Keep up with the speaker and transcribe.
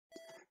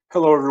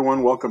Hello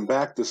everyone, welcome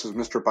back. This is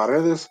Mr.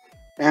 Paredes,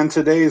 and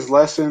today's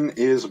lesson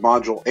is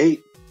Module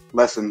 8,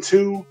 Lesson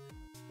 2,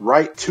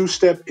 Write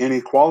Two-Step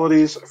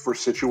Inequalities for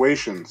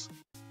Situations.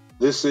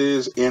 This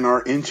is in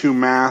our Into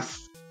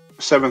Math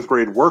 7th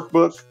grade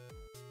workbook,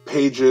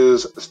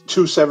 pages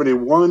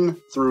 271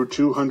 through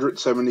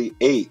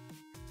 278.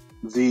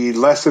 The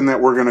lesson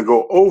that we're going to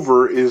go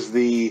over is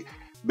the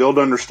Build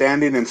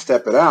Understanding and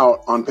Step It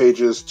Out on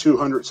pages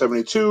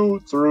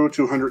 272 through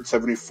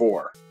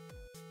 274.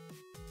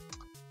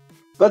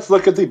 Let's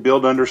look at the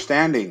Build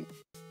Understanding.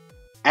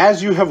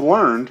 As you have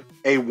learned,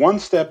 a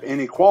one-step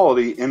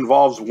inequality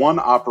involves one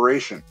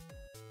operation.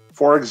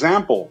 For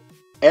example,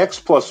 x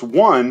plus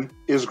 1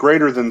 is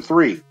greater than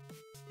 3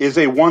 is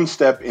a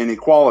one-step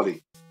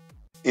inequality.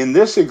 In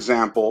this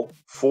example,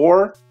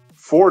 4,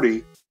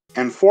 40,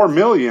 and 4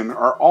 million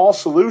are all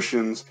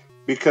solutions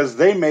because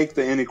they make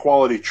the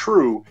inequality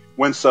true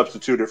when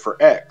substituted for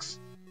x.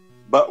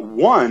 But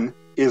 1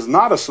 is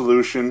not a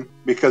solution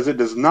because it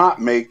does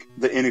not make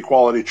the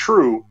inequality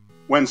true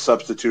when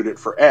substituted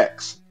for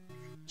x.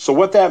 So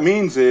what that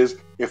means is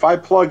if I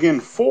plug in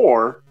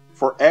 4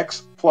 for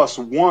x plus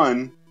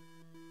 1,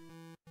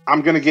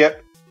 I'm going to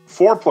get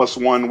 4 plus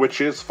 1, which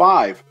is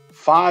 5.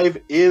 5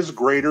 is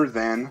greater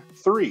than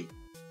 3.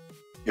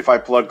 If I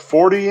plug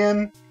 40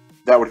 in,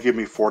 that would give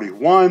me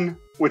 41,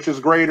 which is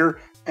greater,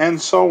 and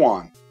so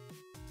on.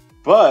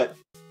 But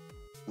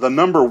the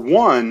number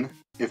 1,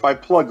 if I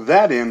plug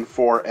that in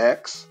for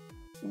x,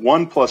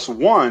 1 plus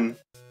 1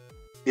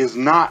 is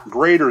not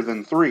greater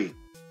than 3.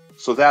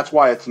 So that's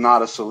why it's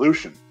not a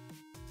solution.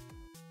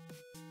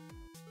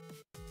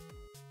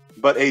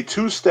 But a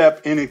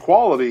two-step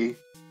inequality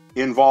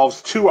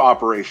involves two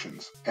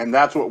operations, and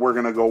that's what we're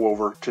going to go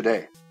over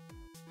today.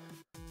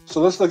 So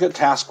let's look at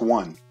task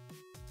 1.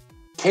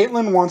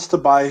 Caitlin wants to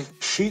buy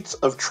sheets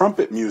of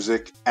trumpet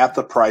music at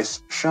the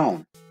price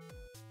shown.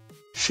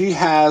 She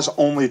has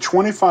only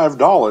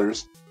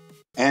 $25,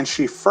 and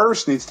she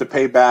first needs to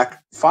pay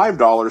back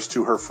 $5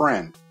 to her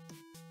friend.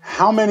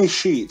 How many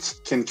sheets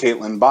can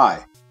Caitlin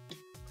buy?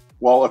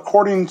 Well,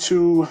 according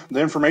to the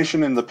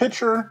information in the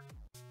picture,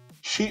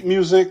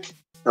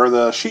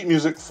 the sheet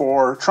music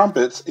for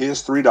trumpets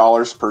is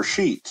 $3 per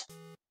sheet.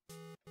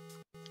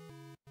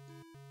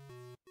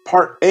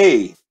 Part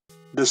A.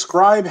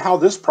 Describe how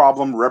this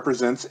problem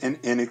represents an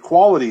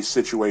inequality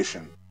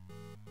situation.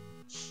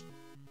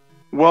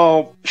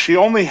 Well, she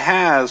only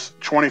has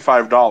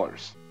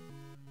 $25.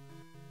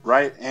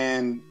 Right?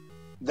 And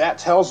that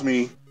tells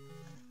me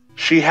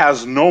she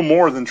has no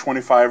more than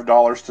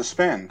 $25 to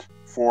spend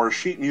for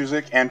sheet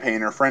music and paying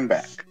her friend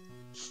back.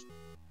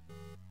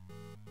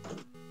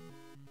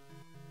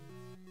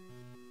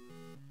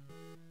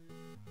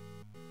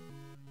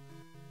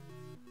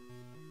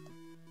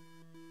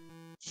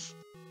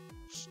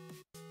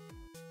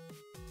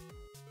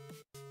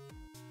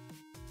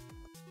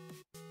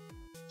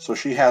 So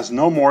she has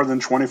no more than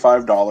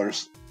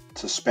 $25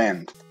 to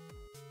spend.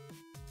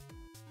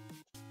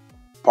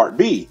 Part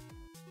B.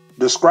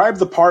 Describe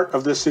the part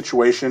of this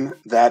situation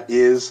that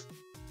is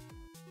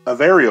a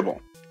variable.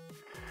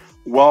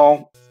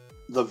 Well,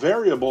 the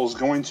variable is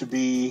going to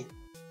be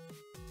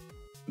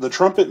the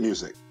trumpet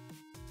music,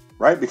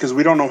 right? Because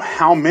we don't know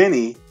how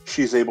many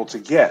she's able to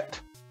get.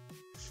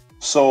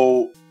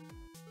 So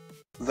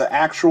the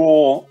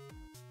actual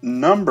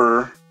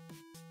number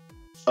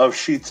of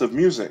sheets of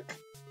music,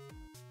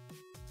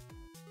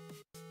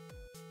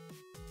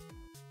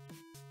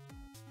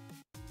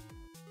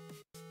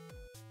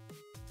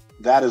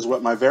 that is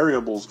what my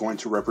variable is going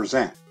to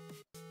represent.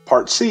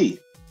 Part C.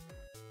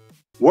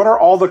 What are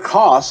all the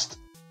costs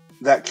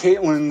that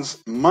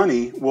Caitlin's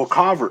money will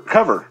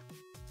cover?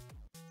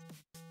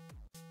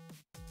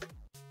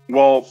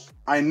 Well,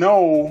 I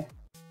know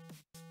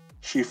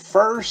she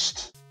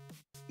first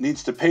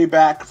needs to pay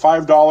back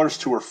 $5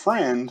 to her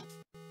friend,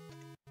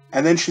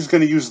 and then she's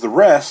going to use the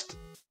rest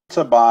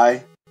to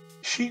buy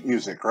sheet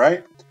music,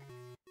 right?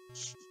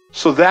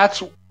 So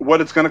that's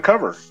what it's going to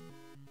cover.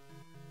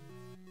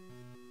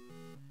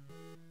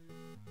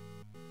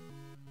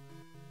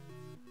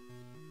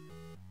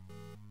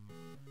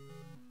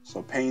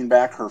 So paying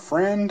back her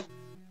friend,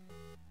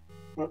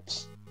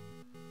 whoops,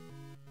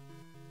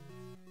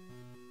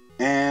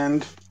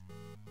 and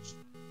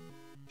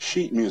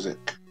sheet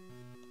music.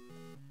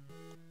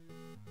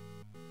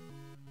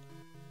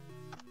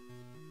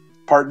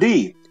 Part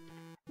D,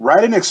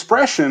 write an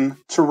expression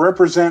to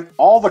represent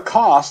all the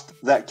cost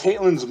that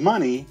Caitlin's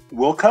money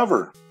will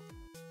cover.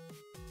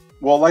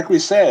 Well, like we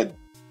said,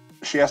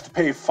 she has to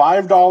pay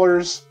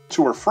 $5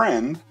 to her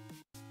friend,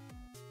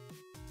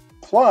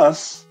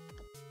 plus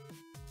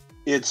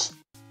it's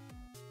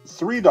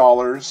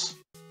 $3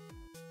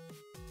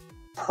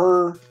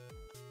 per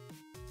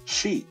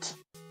sheet,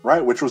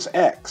 right? Which was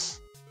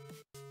x.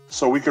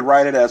 So we could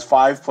write it as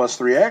 5 plus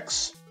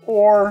 3x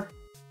or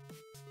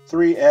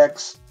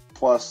 3x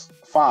plus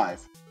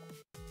 5,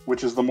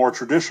 which is the more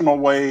traditional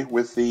way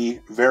with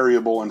the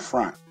variable in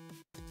front.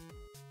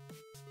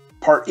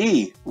 Part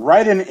E,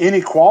 write an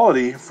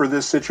inequality for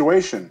this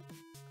situation.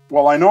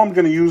 Well, I know I'm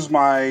going to use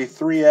my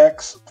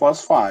 3x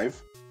plus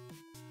 5.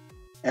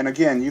 And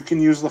again, you can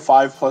use the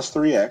 5 plus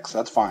 3x,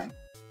 that's fine.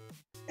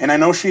 And I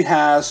know she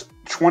has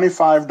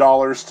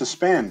 $25 to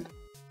spend.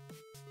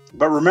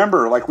 But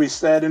remember, like we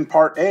said in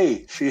part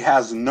A, she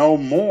has no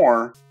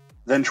more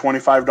than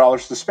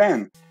 $25 to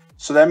spend.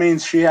 So that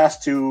means she has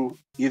to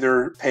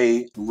either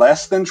pay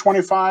less than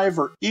 25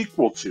 or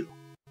equal to,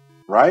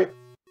 right?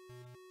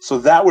 So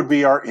that would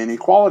be our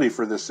inequality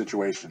for this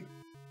situation.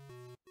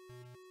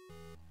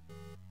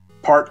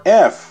 Part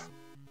F,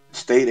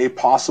 state a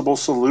possible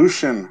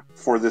solution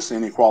for this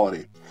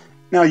inequality.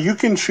 Now you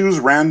can choose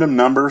random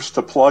numbers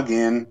to plug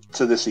in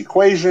to this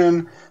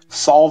equation,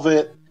 solve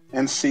it,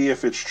 and see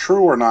if it's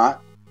true or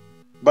not.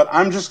 But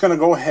I'm just going to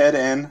go ahead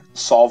and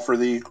solve for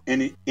the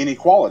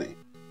inequality.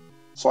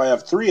 So I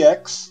have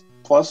 3x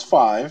plus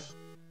 5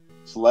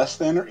 is less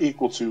than or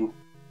equal to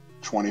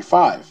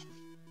 25.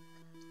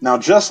 Now,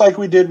 just like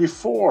we did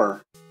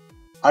before,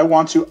 I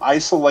want to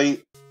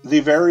isolate the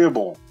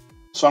variable.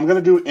 So I'm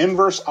going to do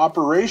inverse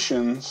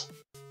operations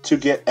to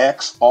get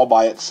x all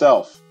by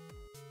itself.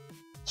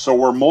 So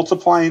we're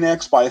multiplying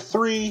x by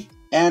 3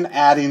 and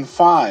adding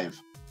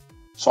 5.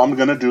 So I'm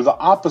going to do the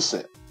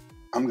opposite.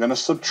 I'm going to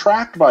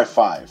subtract by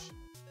 5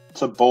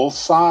 to both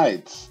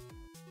sides.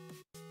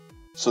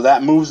 So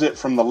that moves it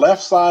from the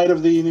left side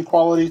of the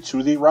inequality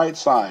to the right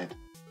side.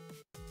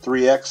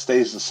 3x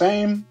stays the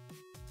same.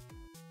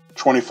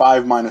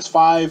 25 minus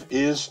 5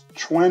 is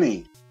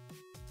 20.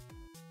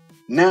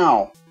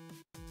 Now,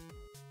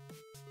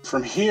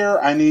 from here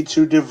I need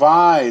to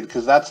divide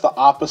because that's the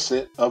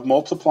opposite of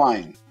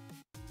multiplying.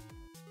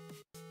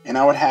 And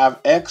I would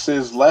have x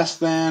is less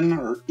than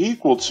or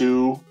equal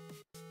to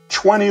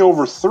 20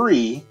 over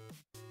 3,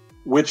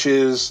 which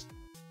is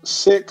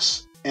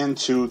 6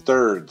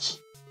 2/3.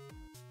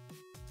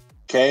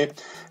 Okay,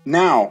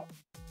 now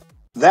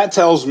that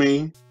tells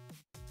me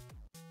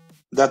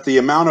that the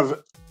amount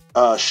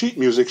of sheet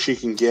music she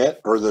can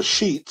get, or the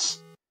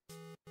sheets,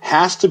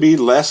 has to be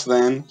less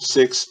than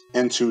 6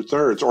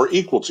 2/3 or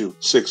equal to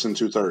 6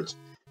 2/3.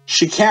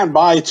 She can't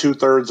buy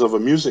 2/3 of a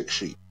music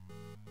sheet.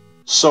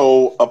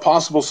 So a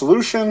possible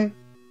solution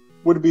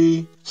would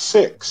be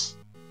 6.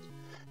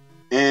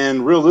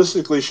 And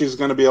realistically, she's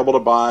going to be able to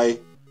buy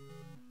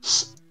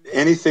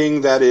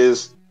anything that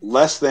is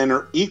less than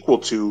or equal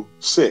to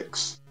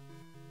 6.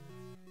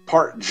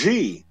 Part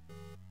G,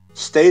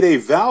 state a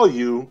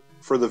value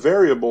for the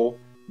variable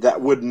that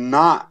would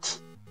not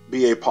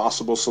be a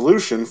possible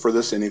solution for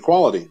this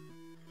inequality.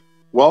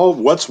 Well,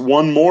 what's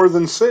 1 more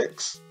than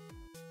 6?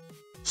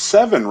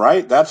 7,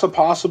 right? That's a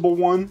possible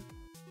one,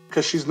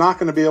 because she's not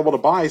going to be able to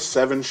buy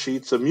 7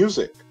 sheets of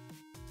music.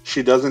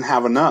 She doesn't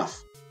have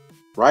enough,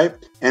 right?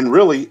 And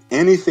really,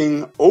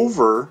 anything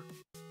over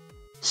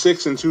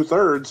 6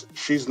 2/3,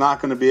 she's not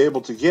going to be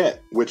able to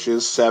get, which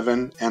is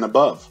 7 and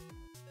above.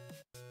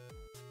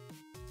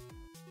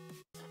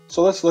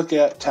 So let's look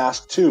at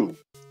task 2.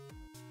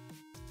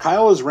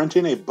 Kyle is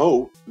renting a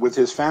boat with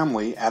his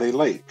family at a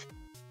lake.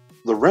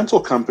 The rental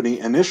company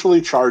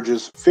initially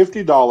charges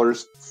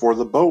 $50 for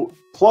the boat,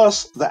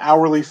 plus the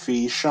hourly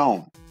fee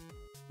shown.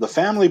 The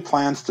family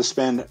plans to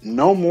spend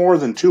no more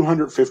than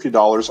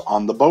 $250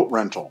 on the boat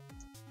rental.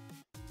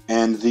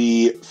 And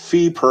the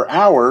fee per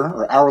hour,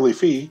 or hourly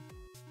fee,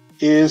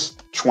 is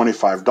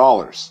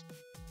 $25.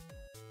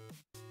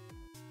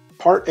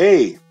 Part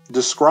A,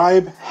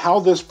 describe how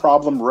this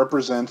problem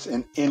represents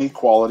an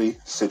inequality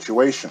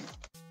situation.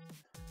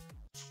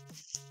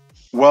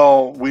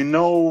 Well, we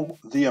know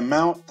the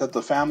amount that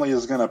the family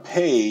is going to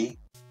pay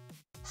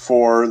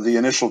for the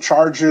initial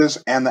charges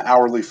and the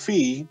hourly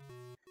fee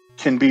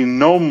can be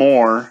no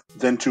more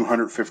than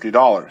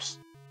 $250.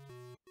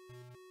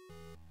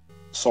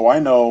 So I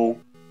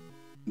know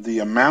the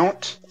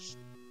amount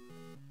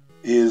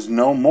is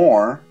no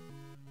more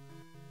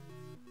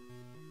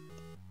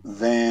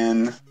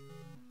than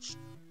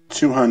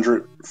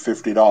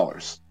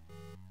 $250.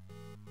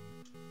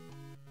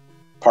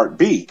 Part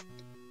B,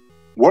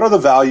 what are the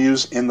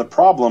values in the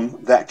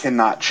problem that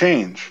cannot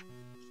change?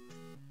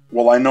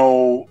 Well, I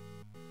know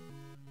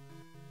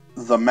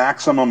the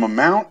maximum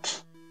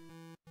amount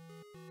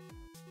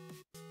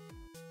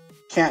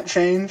can't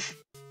change.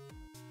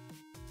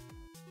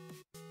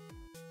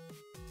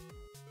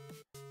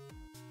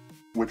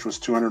 Which was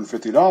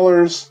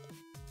 $250.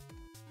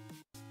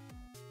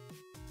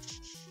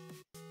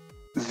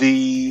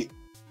 The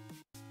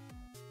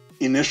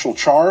initial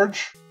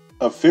charge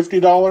of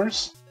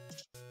 $50.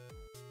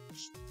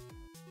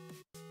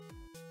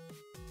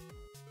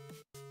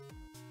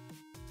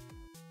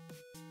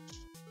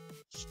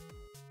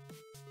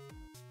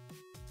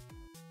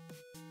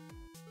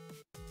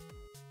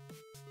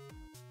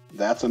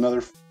 That's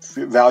another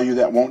value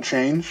that won't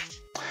change.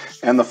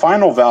 And the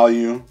final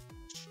value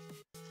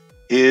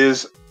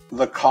is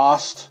the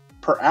cost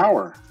per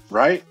hour,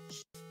 right?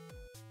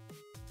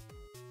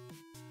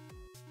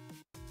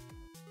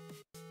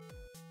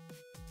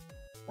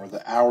 Or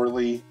the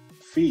hourly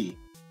fee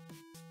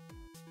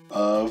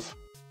of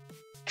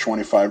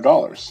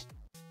 $25.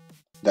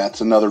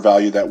 That's another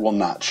value that will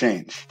not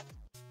change.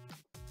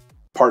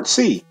 Part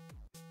C,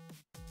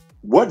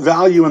 what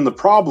value in the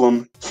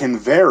problem can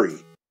vary?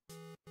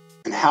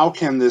 And how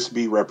can this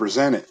be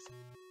represented?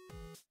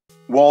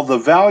 Well, the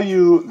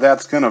value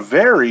that's going to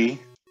vary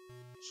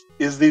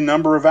is the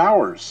number of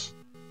hours.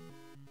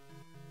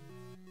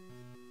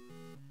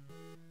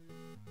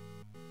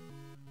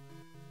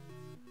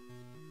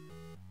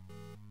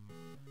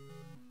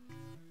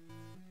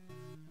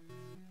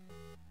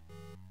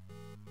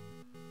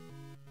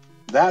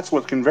 That's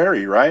what can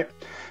vary, right?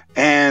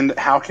 And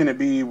how can it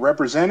be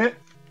represented?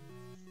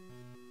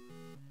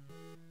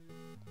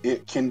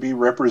 It can be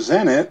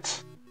represented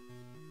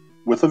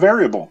with a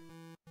variable.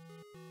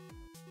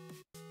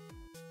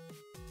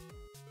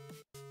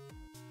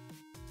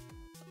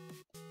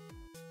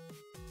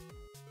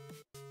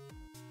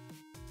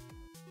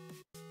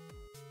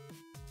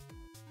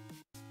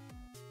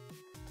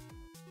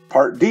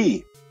 Part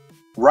D,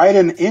 write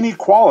an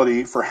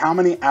inequality for how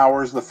many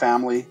hours the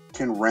family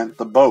can rent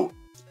the boat.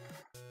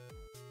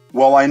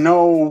 Well, I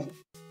know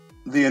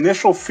the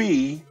initial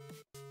fee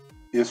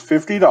is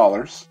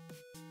 $50,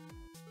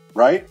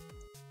 right?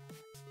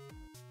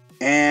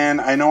 And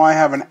I know I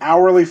have an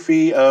hourly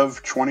fee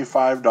of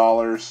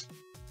 $25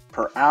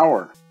 per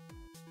hour.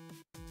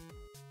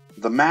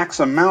 The max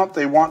amount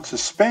they want to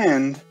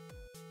spend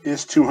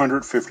is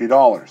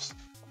 $250.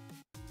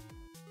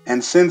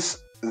 And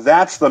since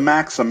that's the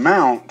max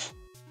amount,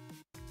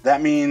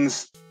 that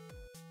means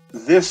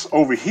this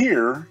over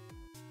here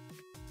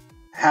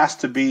has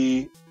to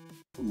be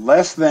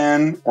less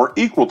than or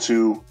equal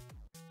to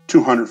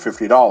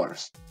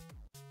 $250.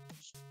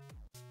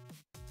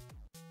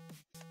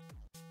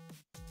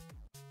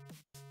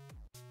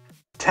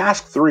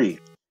 Task 3.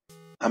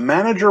 A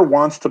manager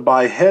wants to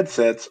buy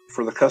headsets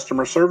for the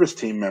customer service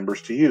team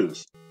members to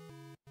use.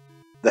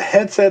 The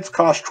headsets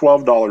cost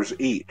 $12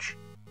 each.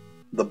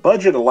 The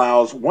budget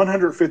allows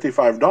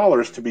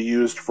 $155 to be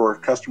used for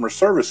customer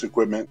service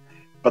equipment,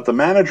 but the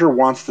manager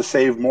wants to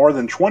save more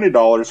than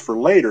 $20 for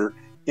later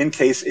in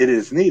case it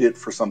is needed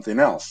for something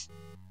else.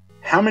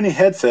 How many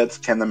headsets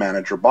can the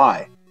manager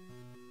buy?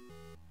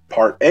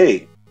 Part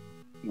A.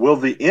 Will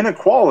the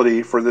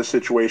inequality for this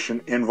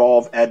situation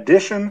involve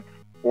addition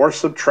or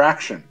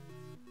subtraction?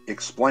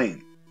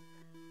 Explain.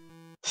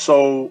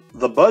 So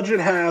the budget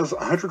has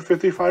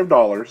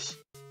 $155,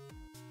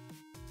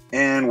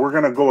 and we're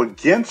going to go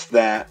against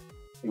that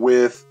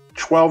with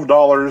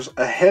 $12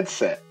 a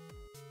headset,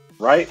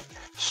 right?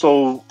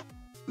 So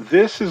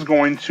this is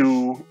going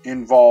to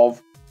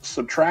involve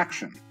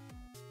subtraction.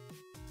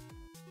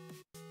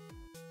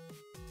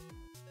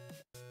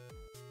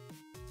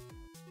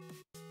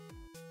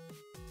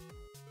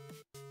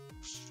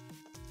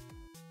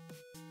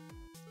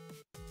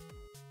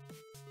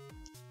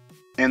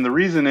 And the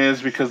reason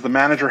is because the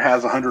manager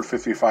has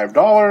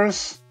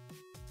 $155.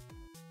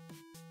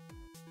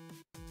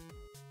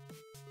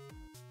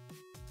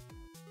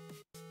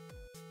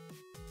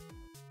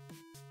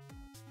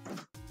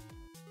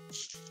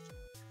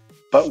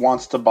 But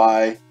wants to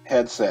buy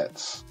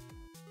headsets.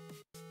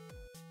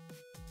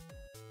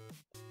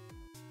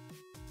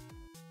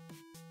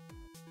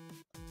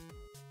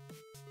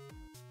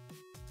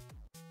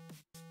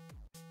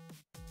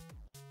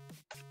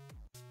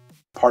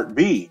 Part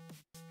B.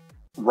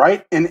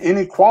 Write an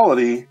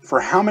inequality for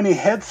how many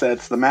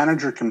headsets the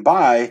manager can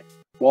buy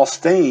while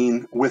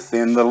staying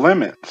within the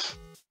limits.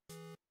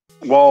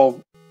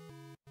 Well,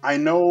 I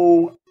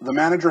know the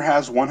manager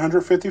has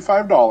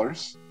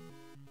 $155,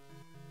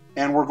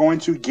 and we're going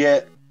to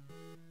get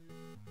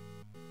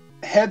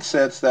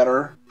headsets that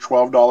are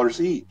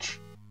 $12 each.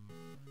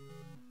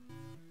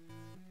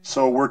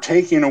 So we're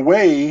taking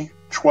away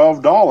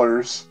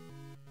 $12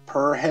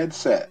 per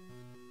headset.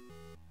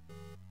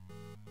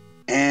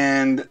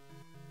 And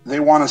they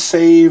want to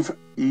save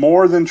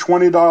more than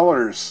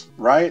 $20,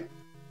 right?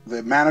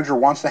 The manager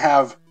wants to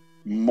have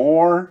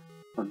more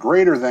or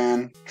greater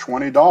than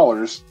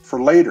 $20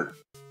 for later.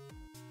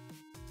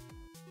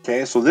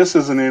 Okay, so this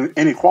is an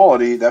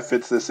inequality that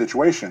fits this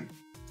situation.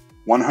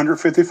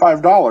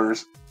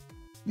 $155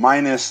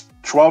 minus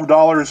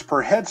 $12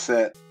 per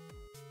headset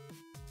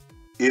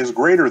is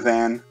greater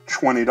than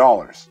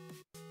 $20.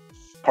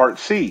 Part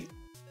C.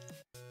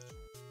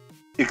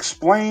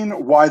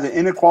 Explain why the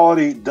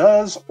inequality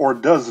does or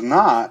does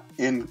not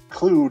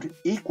include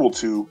equal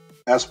to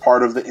as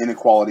part of the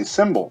inequality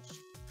symbol.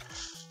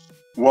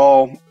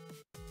 Well,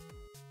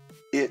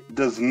 it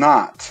does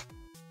not,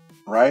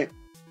 right?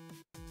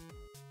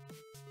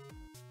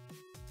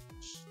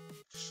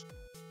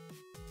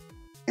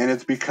 And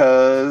it's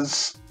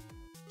because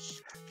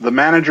the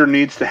manager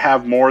needs to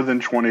have more than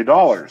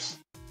 $20.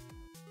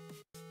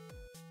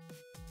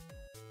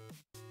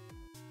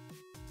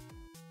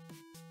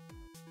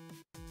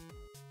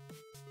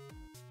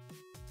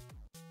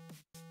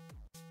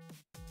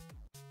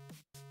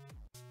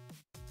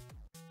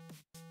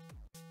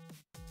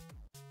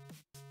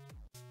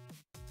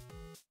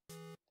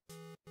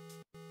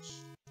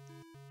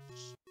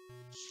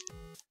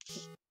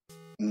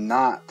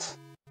 Not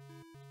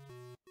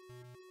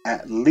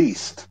at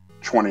least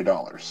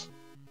 $20.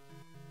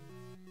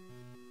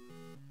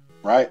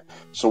 Right?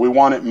 So we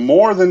want it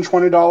more than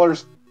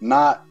 $20,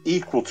 not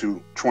equal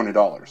to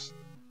 $20.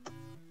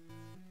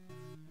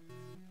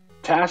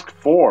 Task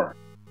 4.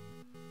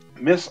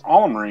 Miss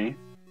Allemery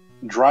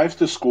drives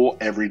to school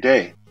every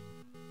day.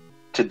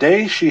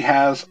 Today she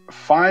has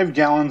 5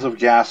 gallons of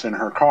gas in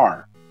her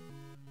car.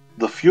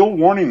 The fuel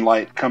warning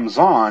light comes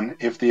on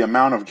if the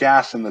amount of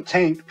gas in the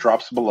tank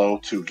drops below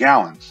 2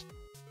 gallons.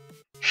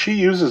 She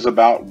uses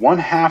about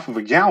 1/2 of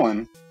a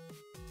gallon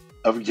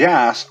of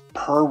gas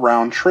per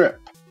round trip.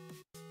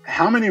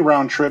 How many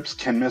round trips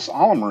can Miss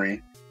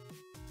Allemery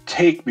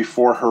take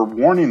before her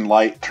warning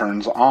light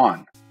turns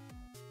on?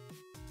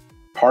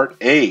 Part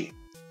A.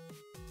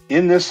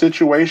 In this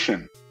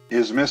situation,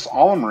 is Miss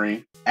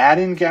Allemery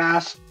adding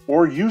gas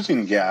or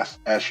using gas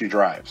as she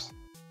drives?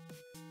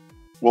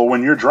 Well,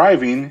 when you're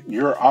driving,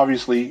 you're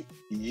obviously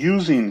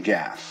using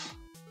gas.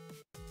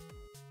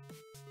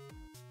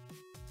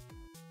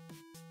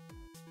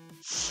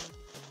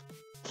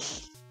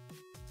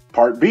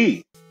 Part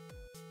B.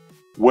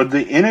 Would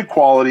the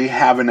inequality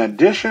have an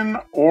addition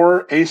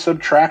or a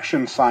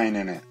subtraction sign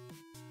in it?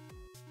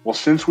 Well,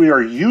 since we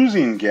are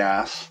using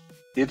gas,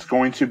 it's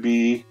going to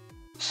be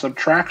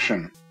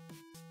subtraction.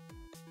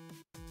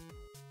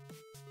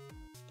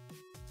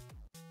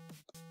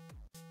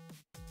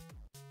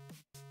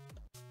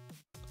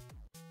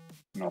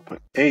 And I'll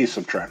put a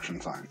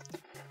subtraction sign.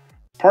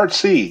 Part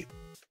C.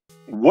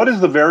 What is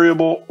the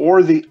variable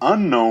or the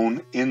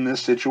unknown in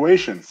this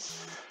situation?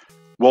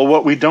 Well,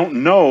 what we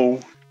don't know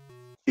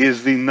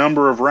is the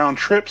number of round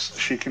trips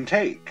she can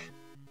take.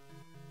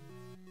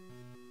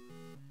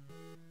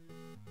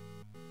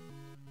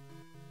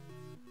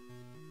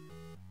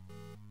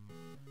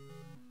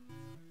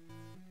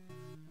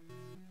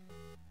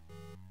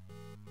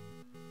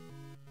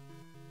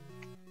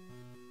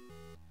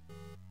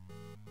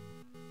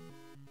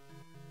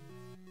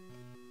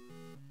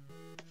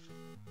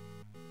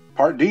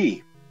 Part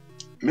D.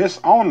 Miss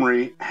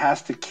Allemery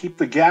has to keep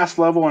the gas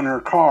level in her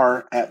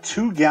car at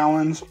 2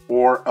 gallons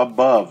or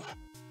above.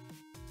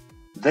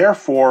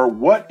 Therefore,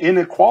 what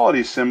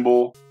inequality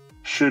symbol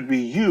should be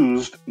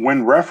used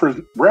when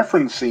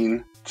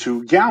referencing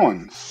 2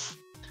 gallons?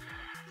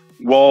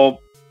 Well,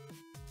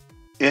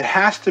 it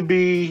has to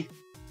be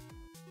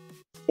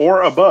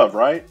or above,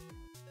 right?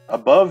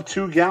 Above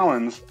 2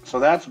 gallons, so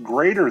that's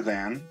greater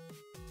than.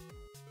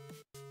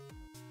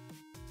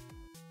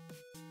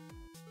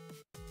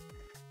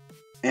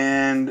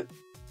 And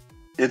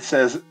it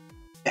says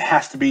it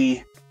has to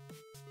be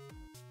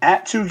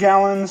at 2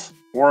 gallons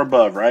or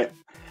above, right?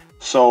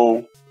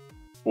 So,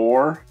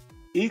 or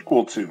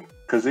equal to,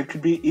 because it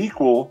could be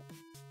equal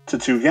to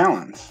 2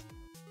 gallons.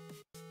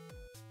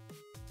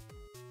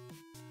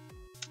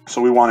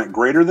 So we want it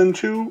greater than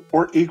 2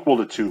 or equal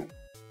to 2.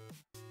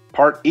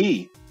 Part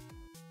E,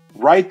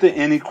 write the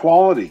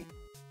inequality.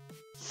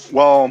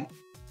 Well,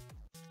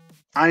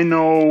 I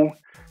know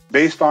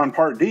based on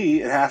Part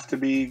D, it has to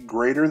be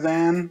greater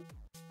than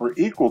or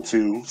equal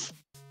to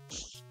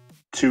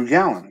 2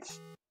 gallons,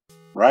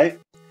 right?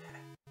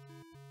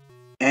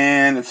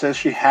 And it says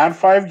she had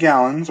 5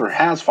 gallons or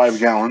has 5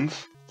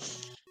 gallons,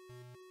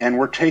 and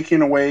we're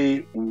taking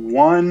away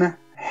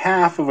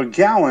 1/2 of a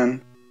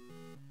gallon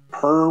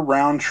per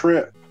round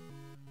trip.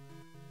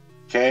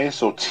 Okay,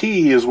 so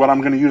T is what I'm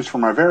going to use for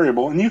my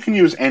variable, and you can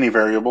use any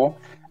variable,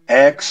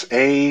 X,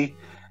 A,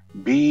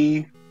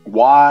 B,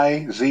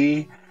 Y,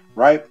 Z,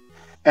 right?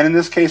 And in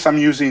this case, I'm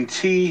using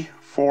T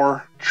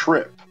for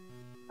trip,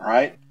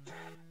 right?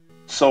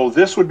 So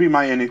this would be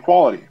my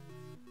inequality.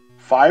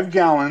 5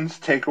 gallons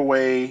take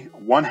away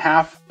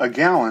 1/2 a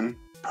gallon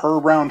per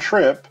round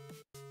trip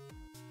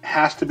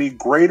has to be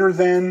greater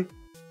than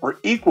or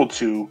equal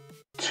to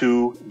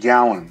 2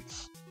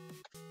 gallons.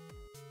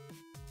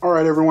 All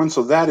right, everyone,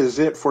 so that is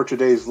it for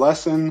today's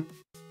lesson.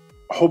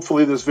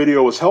 Hopefully this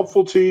video was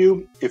helpful to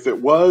you. If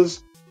it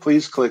was,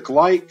 please click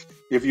like.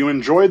 If you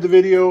enjoyed the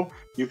video,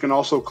 you can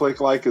also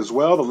click like as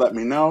well to let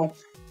me know.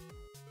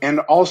 And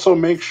also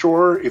make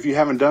sure, if you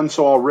haven't done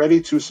so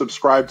already, to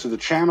subscribe to the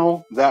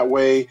channel. That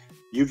way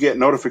you get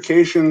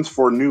notifications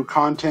for new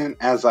content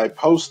as I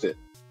post it.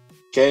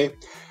 Okay?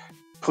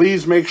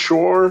 Please make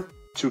sure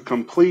to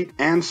complete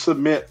and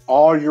submit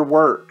all your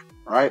work,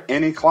 all right?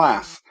 Any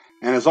class.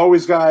 And as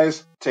always,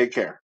 guys, take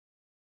care.